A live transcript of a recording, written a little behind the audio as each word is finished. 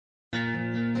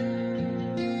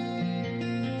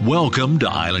Welcome to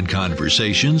Island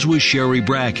Conversations with Sherry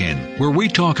Bracken, where we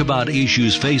talk about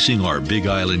issues facing our Big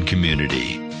Island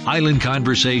community. Island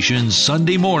Conversations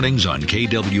Sunday mornings on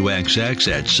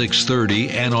KWXX at 6:30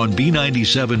 and on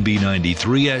B97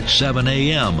 B93 at 7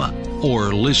 a.m.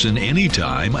 Or listen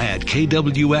anytime at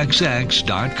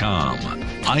KWXX.com.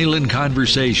 Island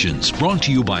Conversations, brought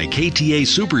to you by KTA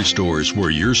Superstores,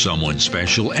 where you're someone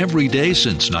special every day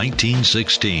since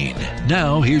 1916.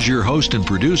 Now, here's your host and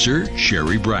producer,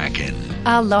 Sherry Bracken.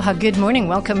 Aloha, good morning.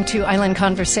 Welcome to Island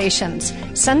Conversations.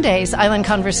 Sundays, Island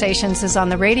Conversations is on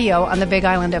the radio on the Big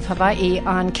Island of Hawaii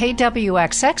on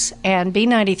KWXX and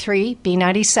B93,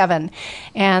 B97.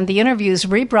 And the interviews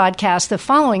rebroadcast the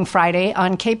following Friday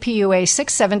on KPUA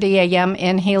 670 AM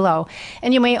in Hilo.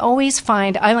 And you may always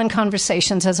find Island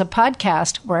Conversations as a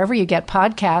podcast wherever you get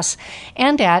podcasts,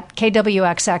 and at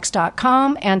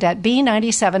kwxx.com and at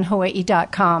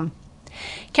b97hawaii.com.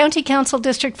 County Council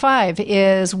District 5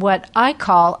 is what I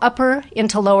call upper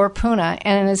into lower Puna,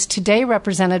 and is today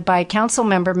represented by Council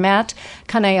Member Matt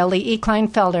Kaneali'i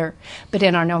Kleinfelder. But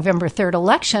in our November 3rd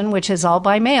election, which is all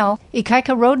by mail,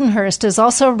 Ikaika Rodenhurst is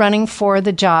also running for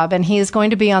the job, and he is going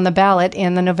to be on the ballot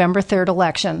in the November 3rd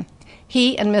election.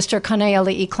 He and Mr.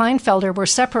 Kaneali'i Kleinfelder were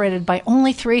separated by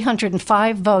only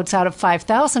 305 votes out of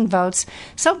 5,000 votes,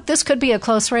 so this could be a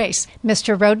close race.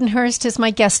 Mr. Rodenhurst is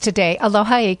my guest today.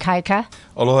 Aloha, Ikaika.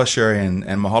 Aloha, Sherry, and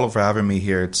mahalo for having me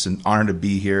here. It's an honor to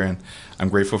be here, and I'm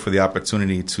grateful for the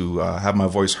opportunity to have my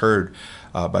voice heard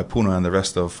by Puna and the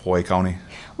rest of Hawaii County.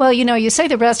 Well, you know, you say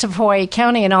the rest of Hawaii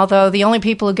County, and although the only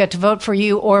people who get to vote for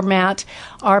you or Matt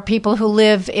are people who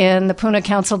live in the Puna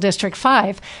Council District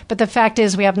 5, but the fact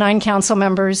is we have 9 council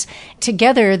members.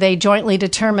 Together, they jointly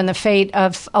determine the fate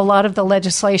of a lot of the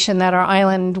legislation that our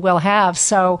island will have.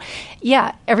 So,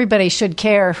 yeah, everybody should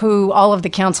care who all of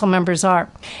the council members are.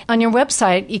 On your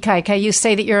website, Ikaika, you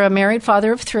say that you're a married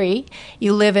father of 3.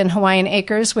 You live in Hawaiian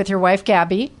Acres with your wife,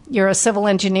 Gabby. You're a civil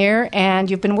engineer, and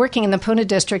you've been working in the Puna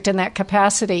District in that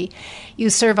capacity. You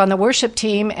serve on the worship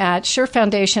team at Sure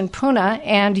Foundation Puna,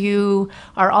 and you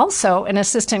are also an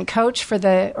assistant coach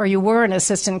you were an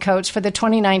assistant coach for the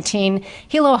 2019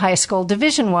 Hilo High School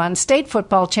Division I State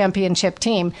Football Championship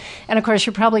team. And of course,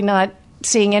 you're probably not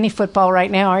seeing any football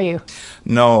right now, are you?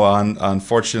 No,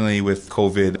 unfortunately, with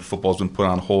COVID, football's been put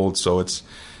on hold, so it's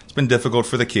been difficult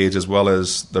for the kids as well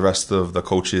as the rest of the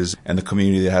coaches and the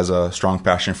community that has a strong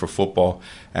passion for football.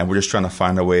 And we're just trying to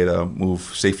find a way to move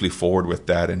safely forward with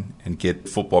that and get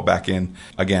football back in,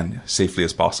 again, safely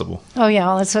as possible. Oh, yeah,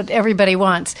 well, that's what everybody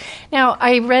wants. Now,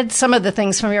 I read some of the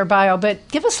things from your bio, but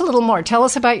give us a little more. Tell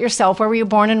us about yourself. Where were you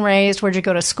born and raised? Where'd you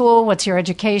go to school? What's your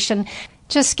education?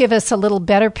 Just give us a little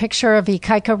better picture of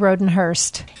Ikaika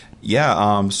Rodenhurst.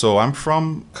 Yeah, so I'm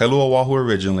from Kailua, Oahu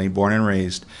originally, born and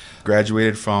raised.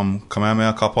 Graduated from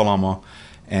Kamehameha Kapalama,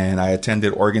 and I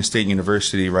attended Oregon State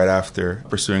University right after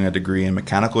pursuing a degree in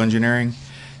mechanical engineering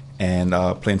and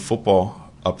playing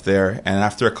football up there. And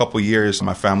after a couple years,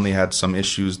 my family had some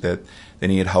issues that they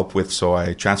needed help with, so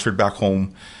I transferred back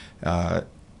home,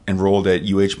 enrolled at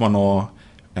UH Manoa,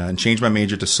 and changed my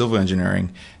major to civil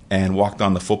engineering and walked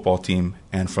on the football team.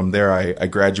 And from there, I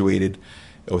graduated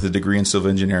with a degree in civil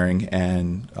engineering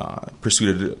and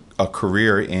pursued a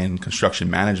career in construction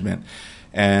management.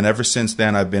 And ever since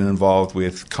then, I've been involved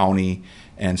with county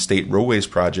and state roadways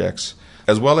projects,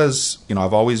 as well as,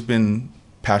 I've always been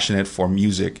passionate for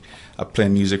music. I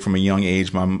played music from a young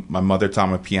age. My mother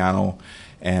taught me piano,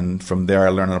 and from there I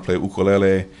learned how to play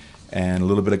ukulele and a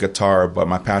little bit of guitar, but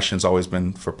my passion's always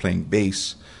been for playing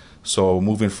bass. So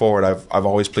moving forward, I've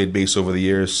always played bass over the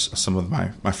years. Some of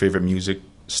my favorite music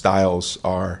styles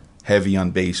are heavy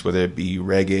on bass, whether it be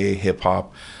reggae,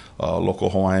 hip-hop, local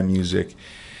Hawaiian music.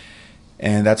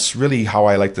 And that's really how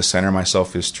I like to center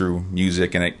myself, is through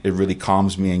music, and it really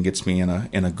calms me and gets me in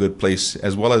a good place,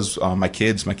 as well as my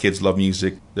kids. My kids love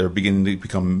music. They're beginning to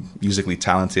become musically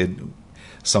talented,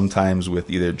 sometimes with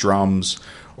either drums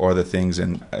or other things,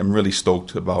 and I'm really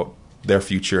stoked about their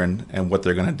future and what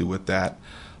they're going to do with that.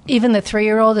 Even the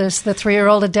 3-year-old, is the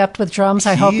 3-year-old adept with drums?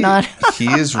 I hope not. He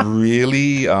is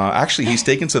really, actually, he's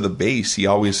taken to the bass. He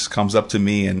always comes up to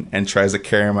me and tries to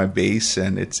carry my bass,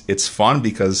 and it's fun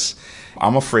because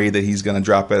I'm afraid that he's going to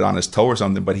drop it on his toe or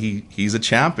something, but he's a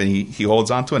champ, and he holds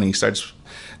on to it, and he starts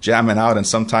jamming out, and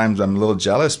sometimes I'm a little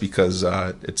jealous because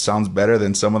it sounds better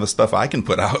than some of the stuff I can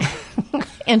put out.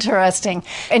 Interesting.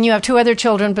 And you have 2 other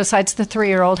children besides the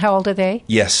 3-year-old. How old are they?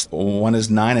 Yes. One is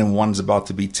 9 and one's about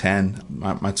to be 10.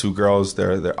 My 2 girls,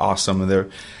 they're awesome.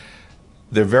 And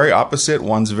they're very opposite.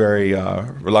 One's very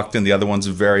reluctant. The other one's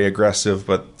very aggressive.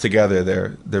 But together,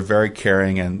 they're very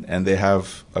caring, and they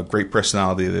have a great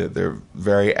personality. They're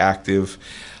very active.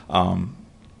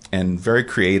 and very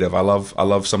creative. I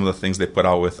love some of the things they put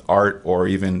out with art or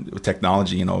even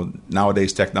technology. You know,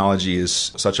 nowadays technology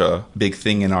is such a big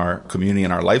thing in our community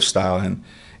and our lifestyle, and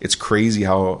it's crazy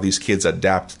how these kids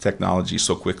adapt to technology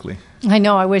so quickly. I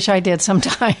know, I wish I did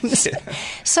sometimes. Yeah.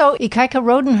 So, Ikaika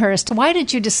Rodenhurst, why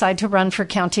did you decide to run for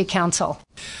county council?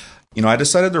 You know, I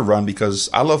decided to run because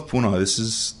I love Puna. This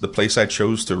is the place I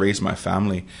chose to raise my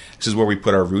family. This is where we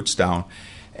put our roots down.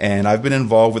 And I've been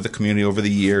involved with the community over the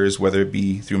years, whether it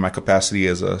be through my capacity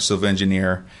as a civil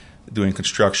engineer, doing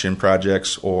construction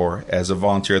projects, or as a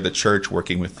volunteer at the church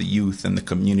working with the youth and the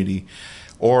community,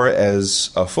 or as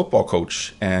a football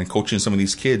coach and coaching some of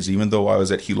these kids. Even though I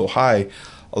was at Hilo High,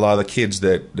 a lot of the kids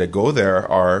that go there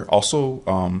are also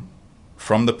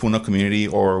from the Puna community,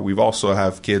 or we've also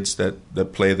have kids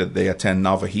that play that they attend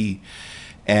Navahi.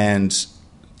 And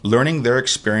learning their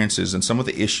experiences and some of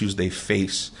the issues they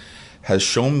face has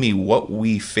shown me what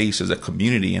we face as a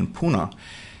community in Puna.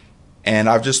 And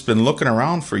I've just been looking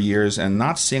around for years and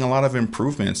not seeing a lot of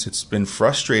improvements. It's been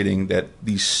frustrating that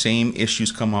these same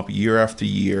issues come up year after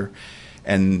year,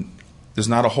 and there's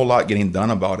not a whole lot getting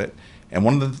done about it. And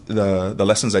one of the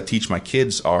lessons I teach my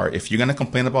kids are, if you're going to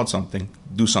complain about something,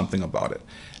 do something about it.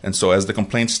 And so as the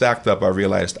complaints stacked up, I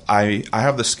realized I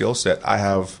have the skill set. I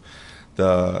have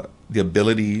the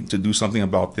ability to do something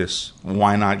about this.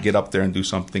 Why not get up there and do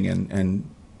something and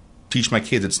teach my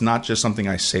kids? It's not just something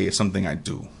I say, it's something I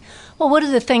do. Well, what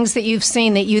are the things that you've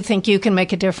seen that you think you can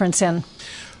make a difference in?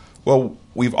 Well,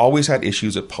 we've always had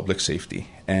issues with public safety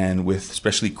and with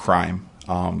especially crime.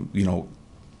 You know,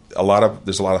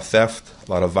 there's a lot of theft,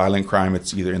 a lot of violent crime.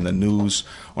 It's either in the news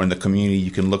or in the community.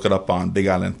 You can look it up on Big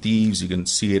Island Thieves. You can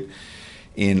see it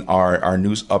in our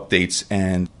news updates.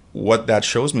 And what that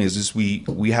shows me is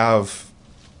we have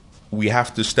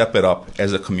to step it up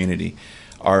as a community.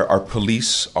 Our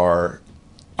police are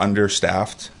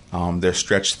understaffed. They're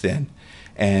stretched thin,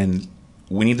 and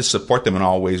we need to support them in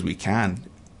all ways we can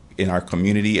in our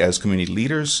community, as community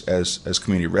leaders, as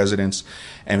community residents,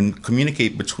 and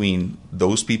communicate between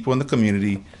those people in the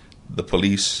community, the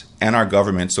police, and our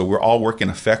government, so we're all working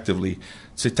effectively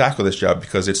to tackle this job,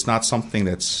 because it's not something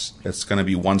that's going to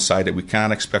be one-sided. We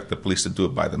cannot expect the police to do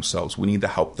it by themselves. We need to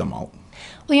help them out.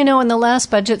 Well, you know, in the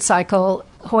last budget cycle,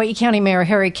 Hawaii County Mayor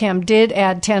Harry Kim did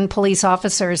add 10 police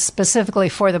officers specifically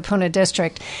for the Puna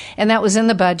district, and that was in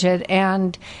the budget,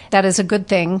 and that is a good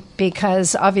thing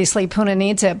because obviously Puna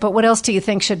needs it. But what else do you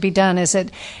think should be done? Is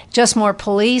it just more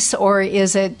police, or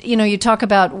is it, you know, you talk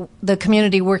about the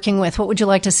community working with, what would you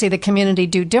like to see the community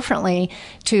do differently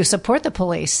to support the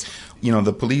police? You know,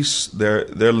 the police, they're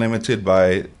limited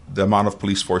by the amount of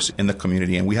police force in the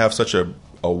community, and we have such a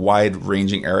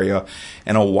wide-ranging area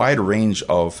and a wide range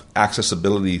of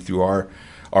accessibility through our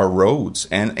roads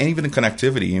and even in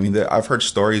connectivity. I mean, I've heard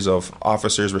stories of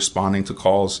officers responding to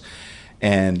calls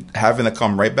and having to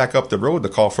come right back up the road to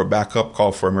call for backup,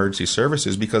 call for emergency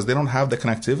services, because they don't have the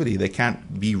connectivity. They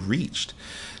can't be reached.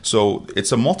 So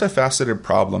it's a multifaceted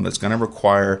problem that's going to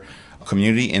require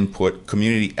community input,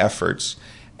 community efforts,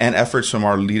 and efforts from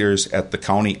our leaders at the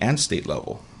county and state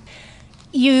level.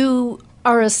 You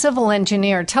are a civil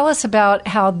engineer. Tell us about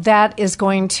how that is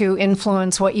going to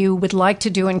influence what you would like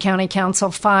to do in County Council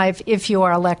 5 if you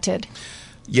are elected.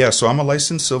 Yeah, so I'm a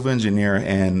licensed civil engineer,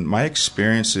 and my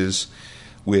experiences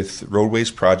with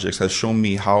roadways projects has shown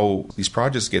me how these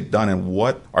projects get done and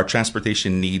what our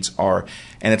transportation needs are.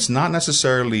 And it's not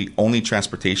necessarily only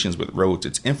transportations with roads.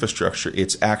 It's infrastructure.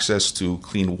 It's access to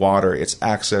clean water. It's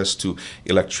access to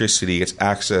electricity. It's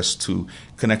access to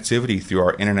connectivity through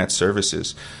our internet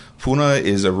services. Puna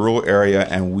is a rural area,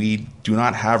 and we do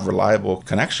not have reliable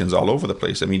connections all over the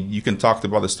place. I mean, you can talk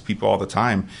about this to people all the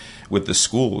time with the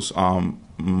schools.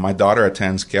 My daughter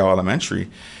attends Kale Elementary,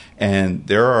 and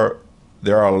there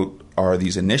are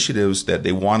these initiatives that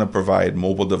they want to provide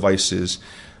mobile devices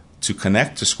to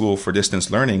connect to school for distance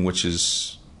learning, which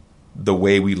is the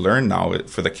way we learn now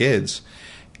for the kids.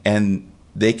 And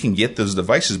they can get those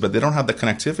devices, but they don't have the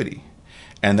connectivity.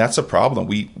 And that's a problem.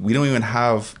 We don't even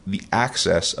have the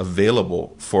access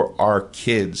available for our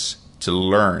kids to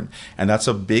learn. And that's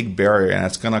a big barrier, and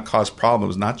it's going to cause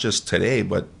problems, not just today,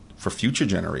 but for future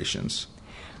generations.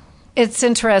 It's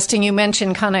interesting you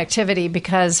mentioned connectivity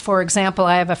because, for example,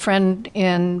 I have a friend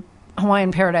in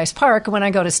Hawaiian Paradise Park. When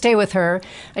I go to stay with her,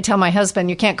 I tell my husband,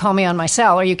 you can't call me on my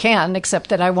cell, or you can, except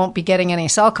that I won't be getting any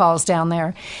cell calls down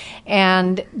there.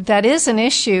 And that is an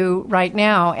issue right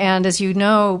now. And as you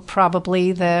know,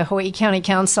 probably the Hawaii County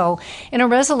Council, in a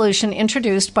resolution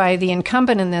introduced by the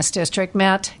incumbent in this district,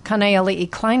 Kaneali'i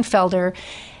Kleinfelder,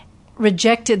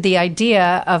 rejected the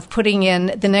idea of putting in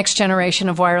the next generation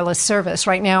of wireless service.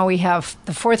 Right now we have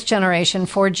the fourth generation,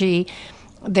 4G,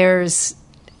 there's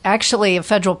actually a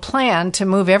federal plan to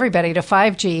move everybody to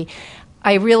 5G.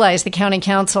 I realize the county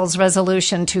council's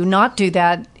resolution to not do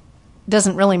that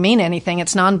doesn't really mean anything.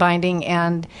 It's non-binding,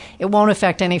 and it won't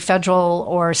affect any federal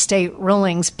or state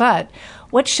rulings. But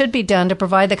what should be done to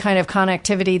provide the kind of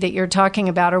connectivity that you're talking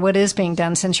about, or what is being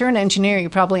done? Since you're an engineer, you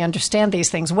probably understand these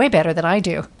things way better than I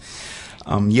do.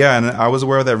 Yeah, and I was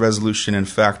aware of that resolution. In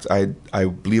fact, I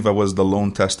believe I was the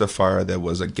lone testifier that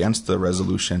was against the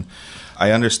resolution.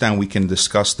 I understand we can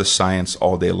discuss the science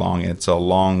all day long. It's a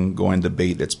long-going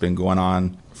debate that's been going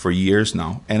on for years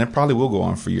now, and it probably will go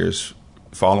on for years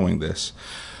following this.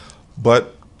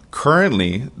 But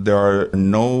currently, there are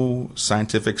no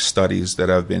scientific studies that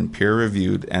have been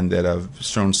peer-reviewed and that have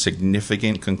shown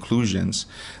significant conclusions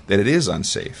that it is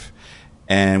unsafe.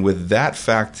 And with that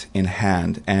fact in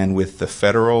hand, and with the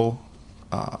federal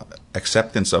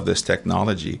acceptance of this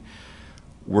technology,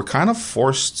 we're kind of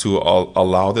forced to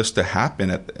allow this to happen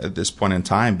at this point in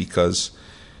time because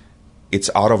it's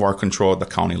out of our control at the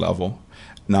county level.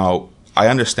 Now, I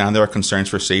understand there are concerns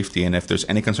for safety, and if there's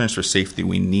any concerns for safety,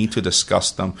 we need to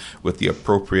discuss them with the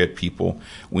appropriate people.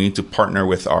 We need to partner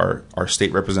with our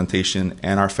state representation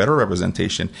and our federal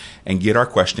representation and get our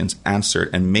questions answered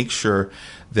and make sure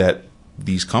that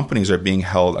these companies are being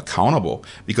held accountable.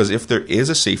 Because if there is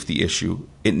a safety issue,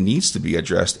 it needs to be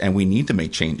addressed and we need to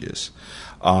make changes.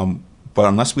 But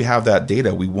unless we have that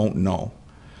data, we won't know.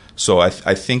 So I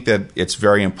think that it's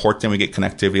very important we get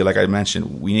connectivity. Like I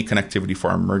mentioned, we need connectivity for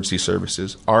our emergency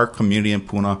services. Our community in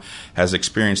Puna has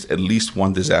experienced at least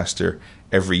one disaster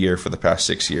every year for the past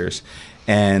 6 years.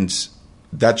 And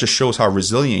that just shows how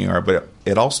resilient you are. But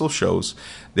it also shows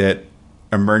that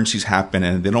emergencies happen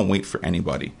and they don't wait for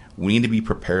anybody. We need to be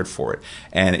prepared for it.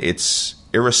 And it's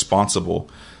irresponsible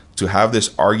to have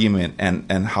this argument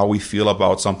and how we feel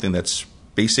about something that's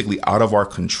basically out of our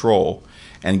control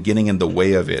and getting in the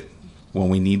way of it when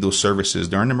we need those services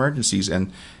during emergencies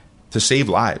and to save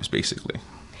lives, basically.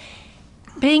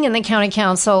 Being in the county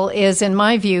council is, in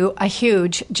my view, a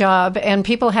huge job, and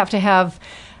people have to have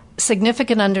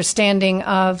significant understanding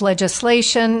of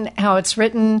legislation, how it's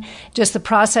written, just the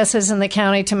processes in the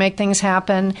county to make things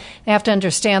happen. They have to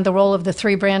understand the role of the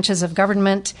three branches of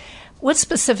government. What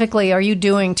specifically are you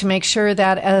doing to make sure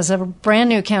that as a brand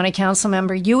new county council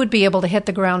member, you would be able to hit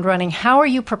the ground running? How are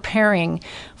you preparing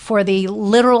for the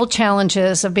literal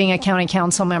challenges of being a county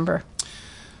council member?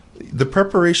 The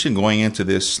preparation going into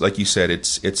this, like you said,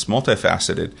 it's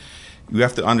multifaceted. You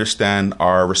have to understand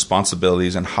our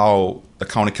responsibilities and how the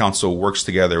county council works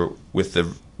together with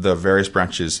the various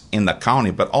branches in the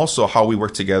county, but also how we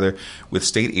work together with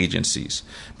state agencies,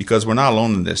 because we're not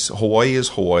alone in this. Hawaii is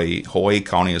Hawaii, Hawaii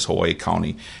County is Hawaii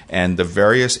County, and the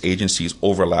various agencies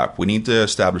overlap. We need to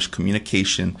establish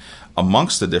communication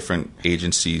amongst the different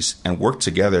agencies and work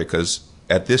together, because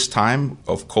at this time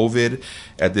of COVID,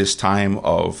 at this time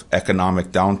of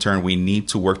economic downturn, we need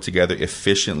to work together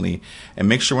efficiently and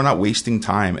make sure we're not wasting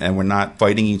time and we're not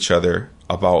fighting each other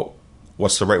about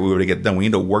what's the right way to get done. We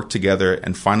need to work together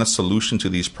and find a solution to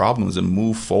these problems and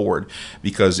move forward,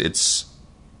 because it's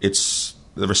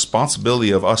the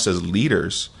responsibility of us as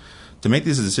leaders to make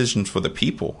these decisions for the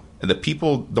people. And the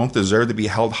people don't deserve to be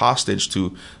held hostage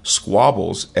to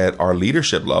squabbles at our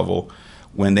leadership level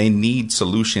when they need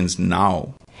solutions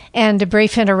now. And a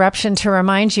brief interruption to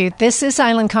remind you, this is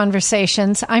Island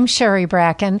Conversations. I'm Sherry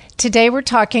Bracken. Today we're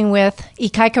talking with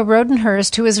Ikaika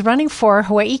Rodenhurst, who is running for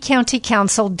Hawaii County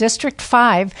Council District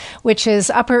 5, which is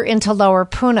upper into lower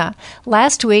Puna.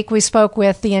 Last week we spoke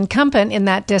with the incumbent in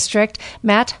that district,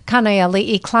 Matt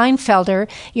Kaneali'i Kleinfelder.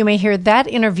 You may hear that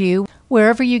interview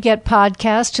wherever you get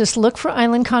podcasts. Just look for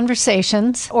Island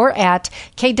Conversations or at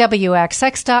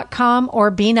kwxx.com or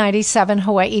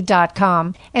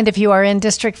b97hawaii.com. And if you are in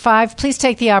District 5, please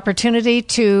take the opportunity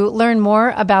to learn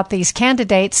more about these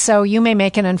candidates so you may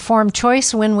make an informed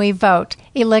choice when we vote.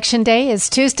 Election Day is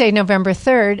Tuesday, November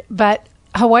 3rd, but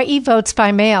Hawaii votes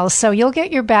by mail, so you'll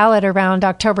get your ballot around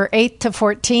October 8th to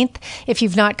 14th. If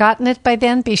you've not gotten it by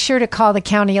then, be sure to call the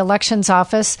county elections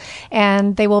office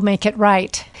and they will make it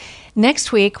right.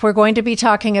 Next week, we're going to be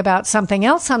talking about something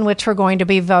else on which we're going to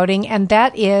be voting, and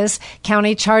that is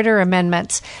county charter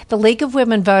amendments. The League of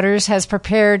Women Voters has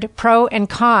prepared pro and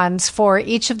cons for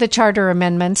each of the charter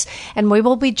amendments, and we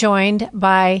will be joined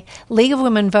by League of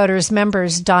Women Voters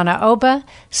members Donna Oba,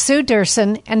 Sue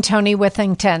Durson, and Tony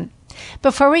Withington.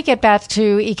 Before we get back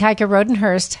to Ikaika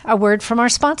Rodenhurst, a word from our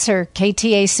sponsor,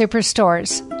 KTA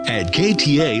Superstores. At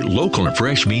KTA, local and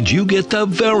fresh means you get the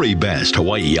very best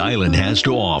Hawaii Island has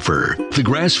to offer. The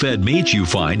grass-fed meats you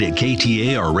find at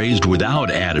KTA are raised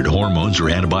without added hormones or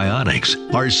antibiotics.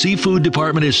 Our seafood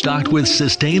department is stocked with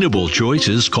sustainable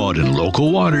choices caught in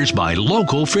local waters by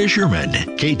local fishermen.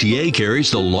 KTA carries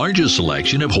the largest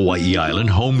selection of Hawaii Island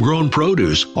homegrown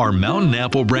produce. Our Mountain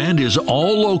Apple brand is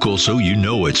all local, so you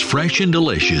know it's fresh and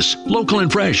delicious. Local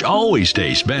and fresh always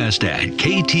tastes best at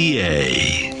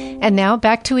KTA. And now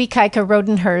back to Ikaika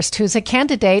Rodenhurst, who's a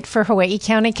candidate for Hawaii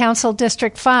County Council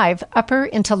District 5, Upper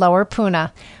into Lower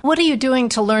Puna. What are you doing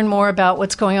to learn more about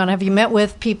what's going on? Have you met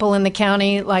with people in the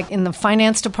county, like in the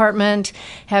finance department?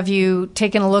 Have you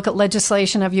taken a look at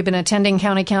legislation? Have you been attending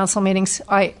county council meetings?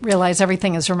 I realize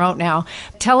everything is remote now.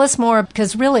 Tell us more,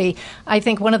 because really, I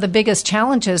think one of the biggest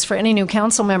challenges for any new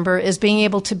council member is being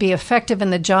able to be effective in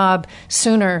the job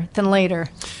sooner than later.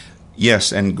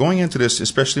 Yes, and going into this,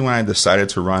 especially when I decided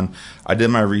to run, I did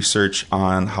my research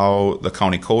on how the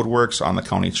county code works, on the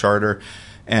county charter,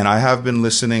 and I have been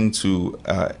listening to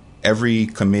every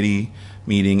committee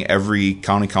meeting, every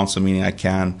county council meeting I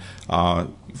can,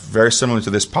 very similar to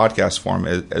this podcast form.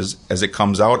 As it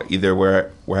comes out, either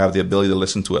where I have the ability to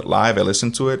listen to it live, I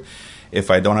listen to it. If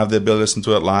I don't have the ability to listen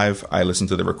to it live, I listen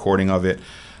to the recording of it.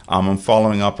 I'm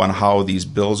following up on how these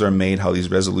bills are made, how these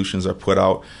resolutions are put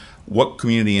out, what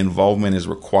community involvement is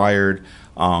required,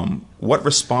 what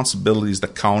responsibilities the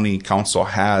county council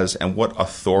has, and what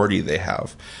authority they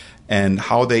have, and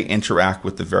how they interact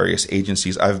with the various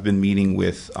agencies. I've been meeting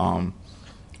with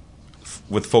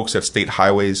folks at State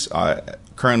Highways.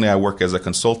 Currently, I work as a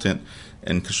consultant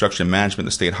in construction management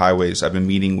at State Highways. I've been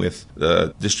meeting with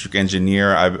the district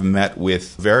engineer. I've met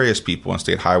with various people on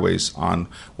State Highways on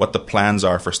what the plans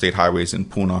are for State Highways in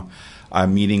Puna.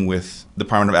 I'm meeting with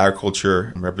Department of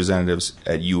Agriculture representatives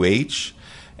at UH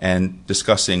and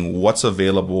discussing what's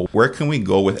available, where can we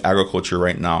go with agriculture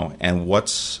right now, and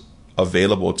what's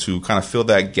available to kind of fill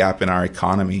that gap in our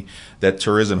economy that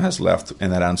tourism has left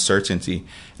and that uncertainty.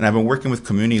 And I've been working with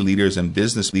community leaders and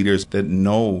business leaders that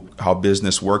know how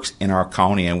business works in our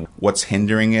county and what's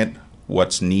hindering it,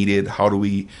 what's needed, how do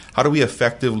we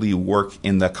effectively work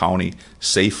in the county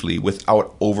safely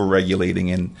without over-regulating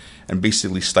and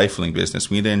basically stifling business.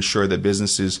 We need to ensure that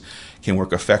businesses can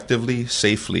work effectively,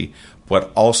 safely, but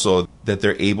also that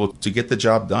they're able to get the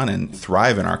job done and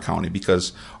thrive in our county,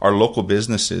 because our local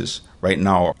businesses right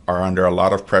now are under a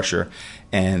lot of pressure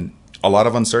and a lot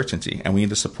of uncertainty, and we need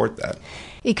to support that.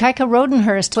 Ikaika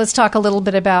Rodenhurst, let's talk a little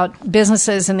bit about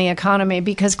businesses and the economy,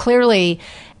 because clearly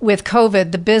with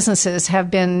COVID, the businesses have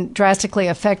been drastically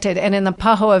affected. And in the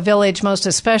Pahoa Village, most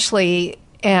especially,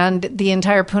 and the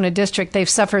entire Puna district, they've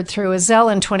suffered through a Zell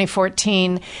in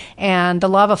 2014 and the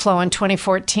lava flow in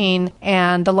 2014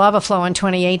 and the lava flow in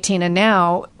 2018, and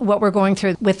now what we're going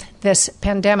through with this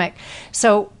pandemic.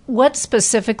 So what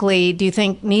specifically do you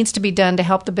think needs to be done to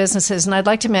help the businesses? And I'd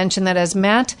like to mention that, as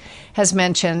Matt has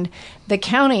mentioned, the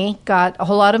county got a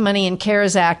whole lot of money in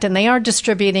CARES Act, and they are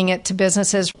distributing it to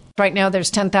businesses. Right now,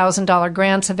 there's $10,000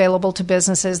 grants available to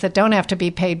businesses that don't have to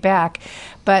be paid back.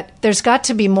 But there's got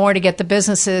to be more to get the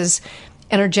businesses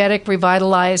energetic,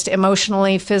 revitalized,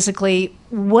 emotionally, physically.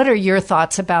 What are your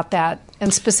thoughts about that?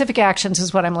 And specific actions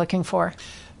is what I'm looking for.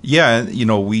 Yeah,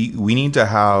 we need to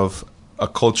have a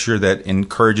culture that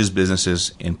encourages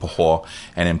businesses in Pahoa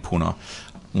and in Puna.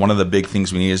 One of the big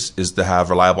things we need is to have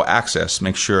reliable access,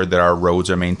 make sure that our roads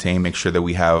are maintained, make sure that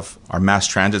we have our mass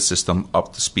transit system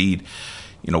up to speed.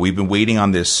 We've been waiting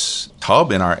on this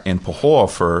hub in Pahoa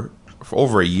for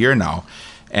over a year now,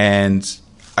 and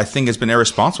I think it's been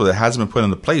irresponsible that it hasn't been put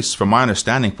into place. From my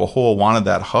understanding, Pahoa wanted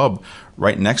that hub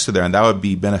right next to there, and that would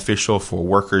be beneficial for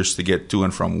workers to get to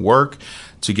and from work,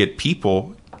 to get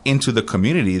people into the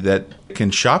community that can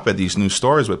shop at these new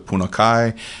stores with Puna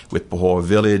Kai, with Pahoa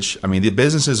Village. I mean, the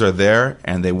businesses are there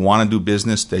and they want to do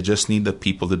business. They just need the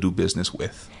people to do business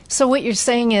with. So what you're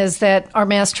saying is that our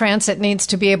mass transit needs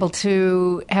to be able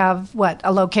to have,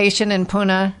 a location in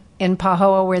Puna, in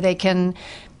Pahoa, where they can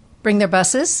bring their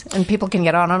buses and people can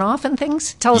get on and off and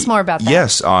things? Tell us more about that.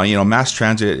 Yes, mass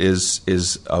transit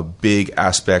is a big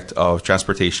aspect of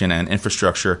transportation and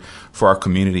infrastructure for our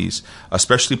communities,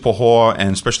 especially Pahoa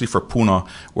and especially for Puna,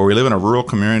 where we live in a rural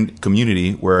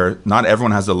community where not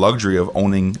everyone has the luxury of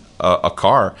owning a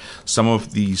car. Some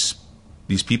of these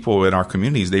people in our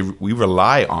communities, we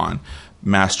rely on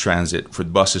mass transit for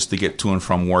buses to get to and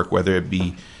from work, whether it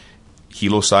be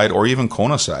Hilo side or even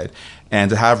Kona side, and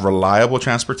to have reliable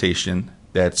transportation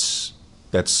that's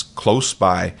close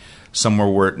by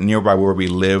somewhere nearby where we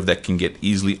live that can get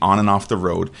easily on and off the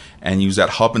road, and use that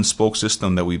hub and spoke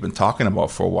system that we've been talking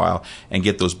about for a while, and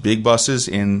get those big buses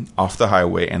in off the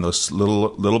highway and those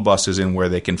little buses in where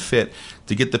they can fit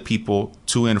to get the people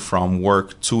to and from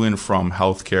work, to and from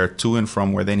healthcare, to and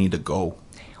from where they need to go.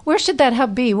 Where should that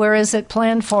hub be? Where is it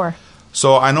planned for?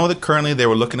 So I know that currently they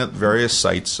were looking at various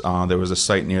sites. There was a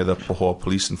site near the Pohoa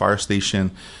Police and Fire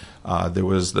Station. There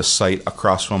was the site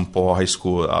across from Pohoa High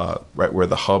School, right where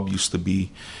the hub used to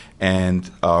be. And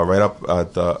right up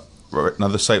at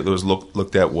another site that was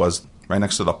looked at was right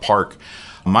next to the park.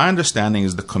 My understanding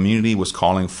is the community was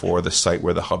calling for the site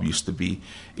where the hub used to be.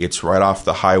 It's right off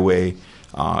the highway.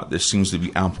 There seems to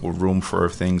be ample room for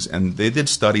things. And they did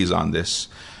studies on this.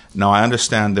 Now, I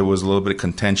understand there was a little bit of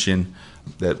contention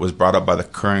that was brought up by the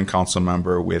current council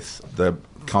member with the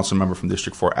council member from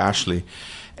District 4, Ashley.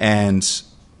 And,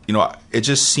 it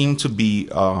just seemed to be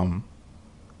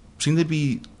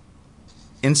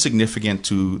insignificant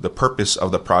to the purpose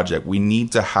of the project. We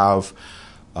need to have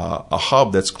a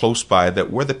hub that's close by,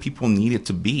 that where the people need it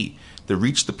to be, to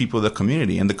reach the people of the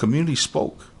community. And the community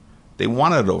spoke. They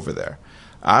wanted it over there.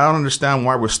 I don't understand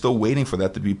why we're still waiting for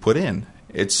that to be put in.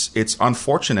 It's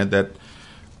unfortunate that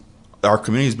our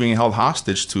community is being held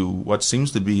hostage to what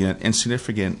seems to be an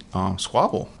insignificant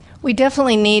squabble. We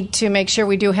definitely need to make sure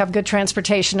we do have good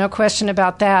transportation, no question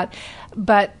about that.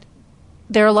 But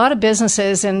there are a lot of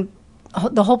businesses in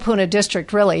the whole Puna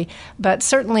district, really, but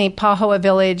certainly Pahoa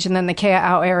Village and then the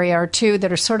Kea'au area are two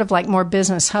that are sort of like more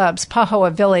business hubs,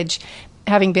 Pahoa Village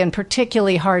having been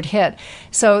particularly hard hit.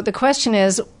 So the question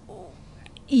is,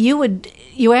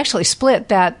 you actually split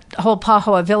that whole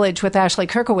Pahoa Village with Ashley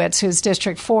Kirkowitz, who's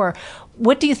District 4.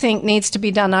 What do you think needs to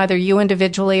be done, either you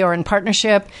individually or in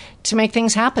partnership, to make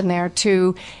things happen there,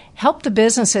 to help the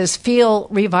businesses feel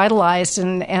revitalized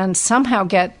and somehow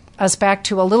get us back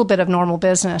to a little bit of normal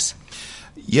business?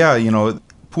 Yeah,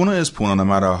 Puna is Puna no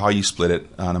matter how you split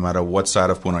it, no matter what side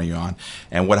of Puna you're on.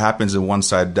 And what happens in one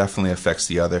side definitely affects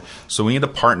the other. So we need to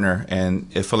partner,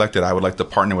 and if elected, I would like to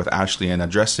partner with Ashley in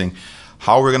addressing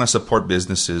how we're going to support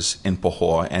businesses in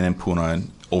Pohoa and in Puna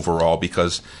and overall,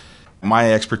 because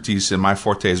my expertise and my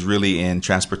forte is really in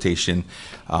transportation.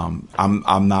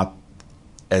 I'm not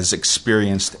as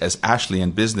experienced as Ashley in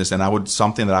business, and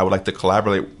something that I would like to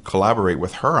collaborate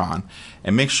with her on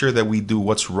and make sure that we do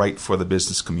what's right for the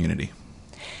business community.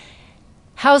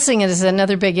 Housing is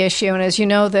another big issue, and as you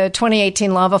know, the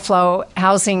 2018 lava flow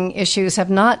housing issues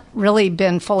have not really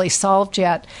been fully solved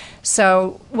yet.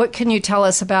 So what can you tell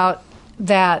us about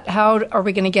that? How are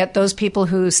we going to get those people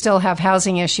who still have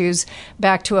housing issues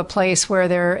back to a place where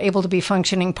they're able to be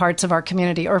functioning parts of our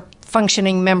community or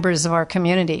functioning members of our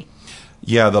community?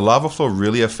 Yeah, the lava flow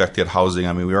really affected housing.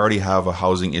 I mean, we already have a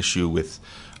housing issue with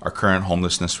our current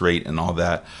homelessness rate and all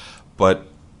that. But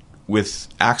with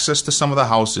access to some of the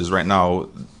houses right now,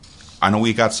 I know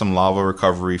we got some lava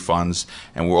recovery funds,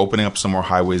 and we're opening up some more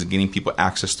highways, getting people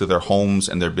access to their homes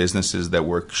and their businesses that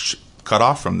were cut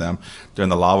off from them during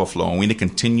the lava flow, and we need to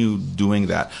continue doing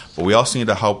that. But we also need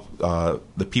to help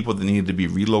the people that need to be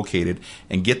relocated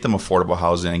and get them affordable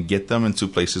housing and get them into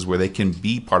places where they can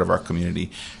be part of our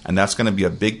community. And that's going to be a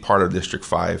big part of District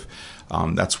 5.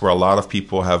 That's where a lot of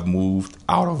people have moved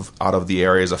out of the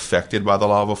areas affected by the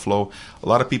lava flow. A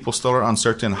lot of people still are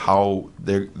uncertain how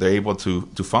they're able to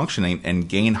function and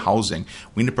gain housing.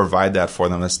 We need to provide that for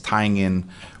them. That's tying in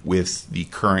with the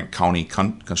current county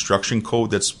construction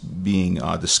code that's being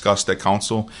discussed at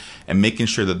council, and making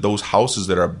sure that those houses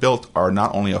that are built are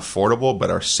not only affordable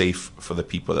but are safe for the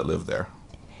people that live there.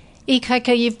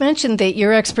 Ikaika, you've mentioned that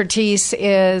your expertise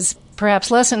is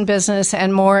perhaps less in business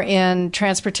and more in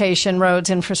transportation, roads,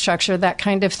 infrastructure, that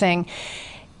kind of thing.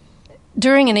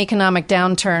 During an economic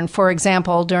downturn, for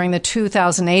example, during the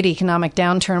 2008 economic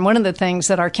downturn, one of the things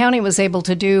that our county was able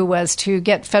to do was to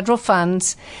get federal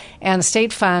funds and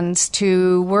state funds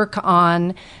to work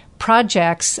on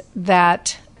projects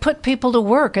that put people to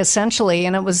work, essentially.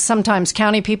 And it was sometimes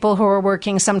county people who were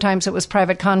working, sometimes it was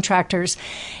private contractors.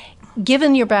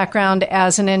 Given your background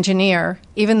as an engineer,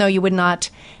 even though you would not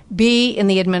be in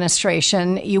the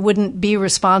administration, you wouldn't be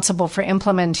responsible for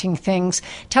implementing things.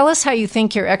 Tell us how you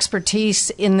think your expertise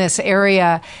in this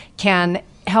area can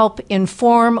help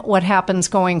inform what happens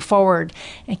going forward.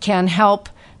 It can help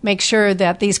make sure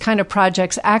that these kind of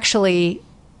projects actually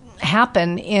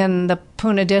happen in the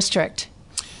Puna district.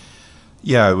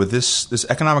 Yeah, with this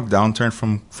economic downturn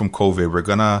from COVID, we're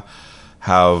going to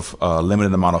have a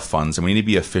limited amount of funds, and we need to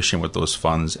be efficient with those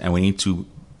funds, and we need to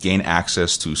gain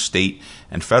access to state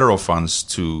and federal funds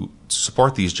to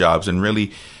support these jobs and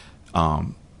really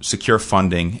secure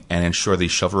funding and ensure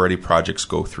these shovel-ready projects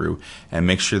go through and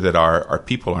make sure that our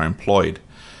people are employed.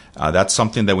 That's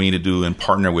something that we need to do and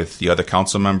partner with the other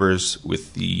council members,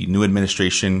 with the new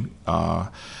administration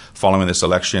following this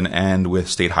election, and with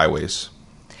State Highways.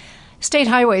 State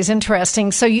Highways,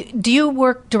 interesting. So do you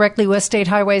work directly with State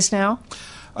Highways now?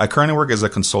 I currently work as a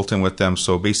consultant with them,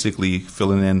 so basically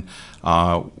filling in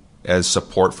as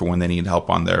support for when they need help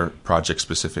on their project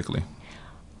specifically.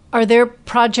 Are there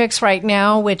projects right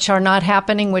now which are not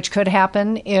happening, which could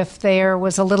happen if there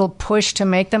was a little push to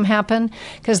make them happen?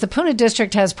 Because the Puna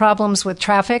district has problems with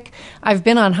traffic. I've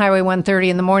been on Highway 130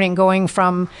 in the morning going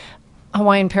from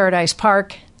Hawaiian Paradise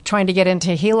Park trying to get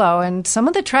into Hilo, and some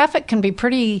of the traffic can be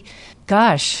pretty,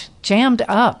 jammed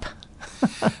up.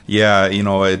 Yeah,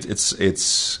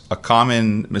 it's a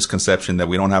common misconception that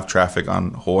we don't have traffic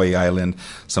on Hawaii Island.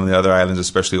 Some of the other islands,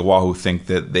 especially Oahu, think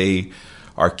that they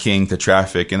are king to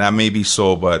traffic, and that may be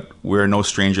so, but we're no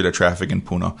stranger to traffic in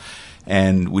Puna.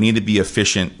 And we need to be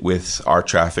efficient with our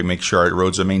traffic, make sure our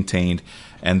roads are maintained,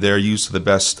 and they're used to the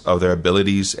best of their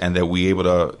abilities, and that we're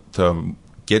able to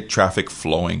get traffic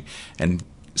flowing and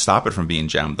stop it from being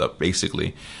jammed up,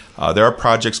 basically. There are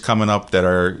projects coming up that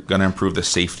are going to improve the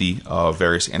safety of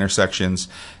various intersections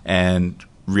and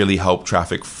really help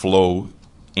traffic flow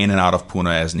in and out of Puna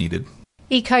as needed.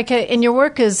 Ikaika, in your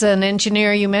work as an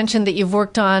engineer, you mentioned that you've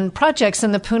worked on projects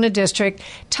in the Puna district.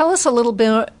 Tell us a little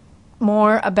bit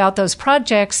more about those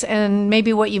projects and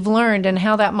maybe what you've learned and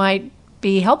how that might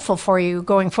be helpful for you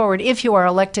going forward if you are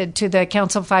elected to the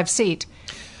Council 5 seat.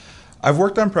 I've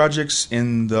worked on projects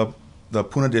in the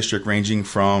Puna district ranging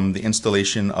from the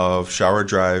installation of Shower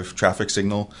Drive traffic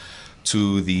signal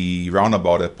to the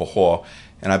roundabout at Pohoa,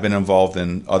 and I've been involved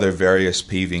in other various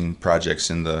paving projects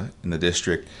in the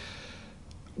district.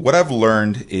 What I've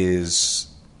learned is,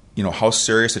 how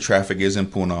serious the traffic is in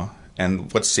Puna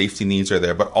and what safety needs are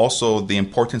there, but also the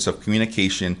importance of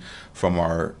communication from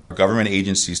our government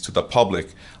agencies to the public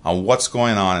on what's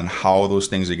going on and how those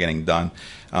things are getting done.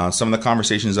 Some of the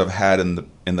conversations I've had in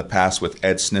the past with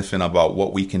Ed Sniffen about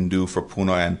what we can do for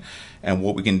Puna and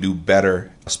what we can do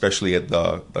better, especially at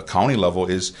the county level,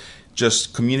 is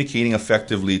just communicating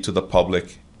effectively to the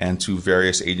public and to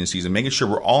various agencies and making sure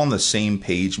we're all on the same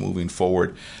page moving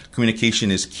forward.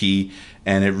 Communication is key,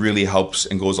 and it really helps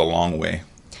and goes a long way.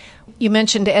 You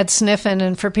mentioned Ed Sniffen,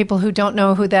 and for people who don't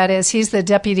know who that is, he's the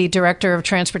Deputy Director of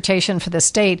Transportation for the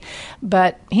state,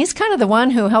 but he's kind of the one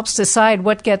who helps decide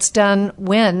what gets done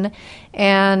when.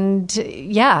 And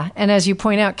as you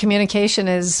point out, communication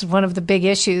is one of the big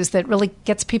issues that really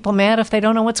gets people mad if they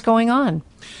don't know what's going on.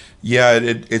 Yeah,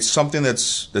 it's something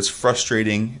that's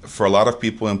frustrating for a lot of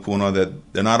people in Puna,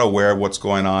 that they're not aware of what's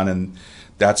going on, and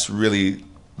that's really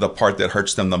the part that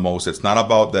hurts them the most. It's not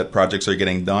about that projects are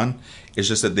getting done, it's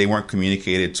just that they weren't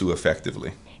communicated to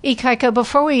effectively. Ikaika,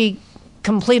 before we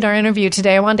complete our interview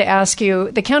today, I wanted to ask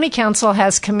you, the County Council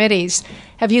has committees.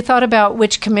 Have you thought about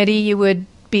which committee you would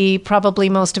be probably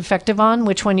most effective on,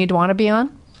 which one you'd want to be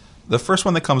on? The first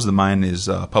one that comes to mind is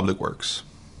Public Works.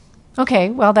 Okay,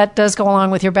 well, that does go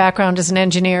along with your background as an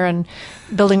engineer and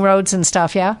building roads and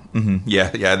stuff, yeah? Mm-hmm.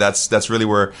 Yeah, that's really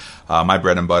where my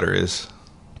bread and butter is.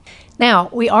 Now,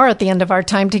 we are at the end of our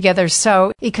time together,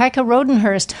 so Ikaika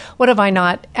Rodenhurst, what have I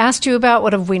not asked you about?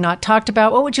 What have we not talked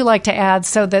about? What would you like to add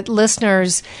so that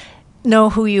listeners know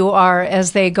who you are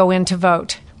as they go in to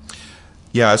vote?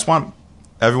 Yeah, I just want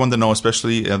everyone to know,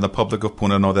 especially the public of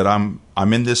Puna, know that I'm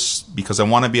in this because I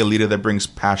want to be a leader that brings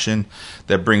passion,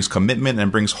 that brings commitment,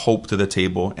 and brings hope to the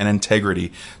table and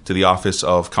integrity to the office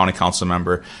of County Council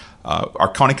Member.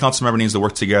 Our County Council Member needs to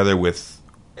work together with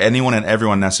anyone and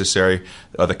everyone necessary,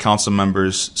 the council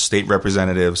members, state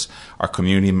representatives, our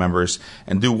community members,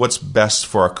 and do what's best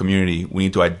for our community. We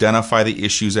need to identify the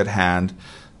issues at hand,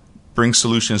 bring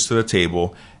solutions to the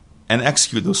table, and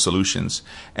execute those solutions.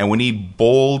 And we need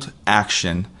bold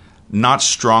action, not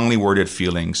strongly worded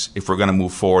feelings, if we're going to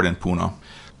move forward in Puna.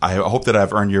 I hope that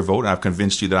I've earned your vote and I've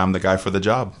convinced you that I'm the guy for the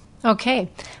job. Okay.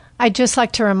 I'd just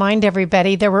like to remind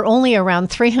everybody there were only around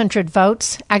 300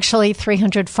 votes, actually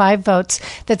 305 votes,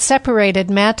 that separated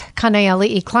Matt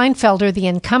Kaneali'i Kleinfelder, the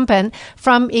incumbent,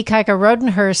 from Ikaika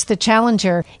Rodenhurst, the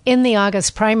challenger, in the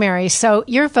August primary. So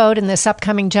your vote in this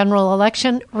upcoming general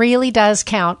election really does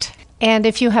count. And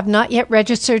if you have not yet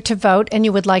registered to vote and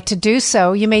you would like to do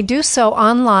so, you may do so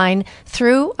online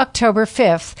through October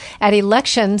 5th at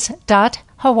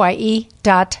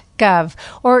elections.hawaii.gov,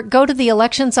 or go to the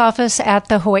elections office at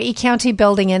the Hawaii County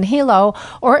Building in Hilo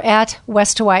or at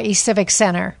West Hawaii Civic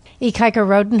Center. Ikaika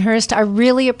Rodenhurst, I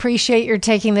really appreciate your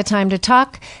taking the time to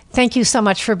talk. Thank you so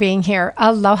much for being here.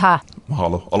 Aloha.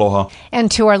 Mahalo. Aloha.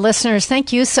 And to our listeners,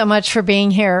 thank you so much for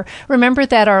being here. Remember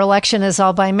that our election is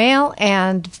all by mail,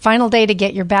 and final day to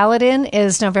get your ballot in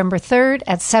is November 3rd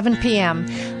at 7 p.m.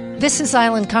 This is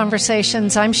Island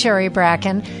Conversations. I'm Sherry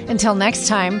Bracken. Until next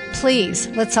time, please,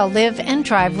 let's all live and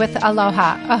drive with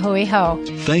aloha. Ahui ho.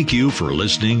 Thank you for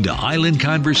listening to Island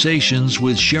Conversations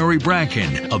with Sherry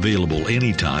Bracken, available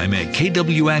anytime at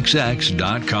kwxx.com.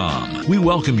 We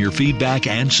welcome your feedback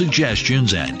and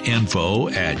suggestions at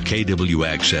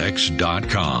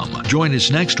info@kwxx.com. Join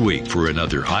us next week for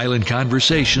another Island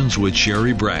Conversations with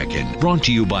Sherry Bracken, brought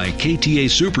to you by KTA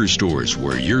Superstores,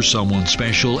 where you're someone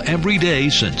special every day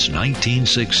since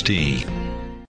 1916.